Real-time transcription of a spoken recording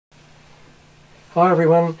Hi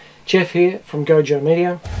everyone, Jeff here from GoJo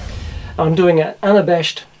Media. I'm doing an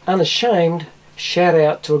unabashed, unashamed shout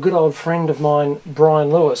out to a good old friend of mine, Brian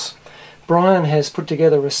Lewis. Brian has put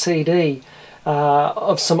together a CD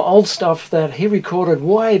of some old stuff that he recorded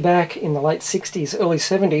way back in the late 60s, early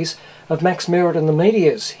 70s of Merritt and the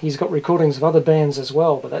Meteors. He's got recordings of other bands as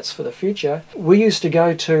well, but that's for the future. We used to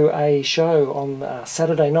go to a show on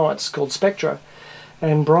Saturday nights called Spectra,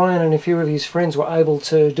 and Brian and a few of his friends were able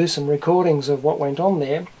to do some recordings of what went on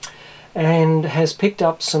there, and has picked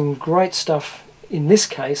up some great stuff, in this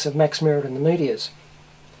case of Merritt and the Meteors.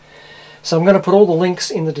 So I'm going to put all the links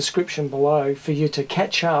in the description below for you to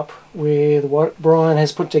catch up with what Brian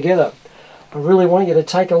has put together. I really want you to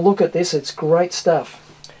take a look at this, it's great stuff.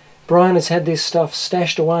 Brian has had this stuff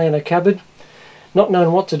stashed away in a cupboard, not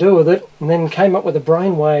knowing what to do with it, and then came up with a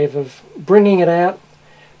brainwave of bringing it out,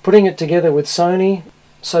 putting it together with Sony.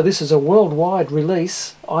 So this is a worldwide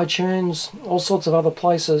release, iTunes, all sorts of other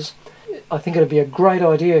places. I think it'd be a great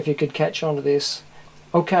idea if you could catch on to this.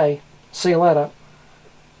 Okay, see you later.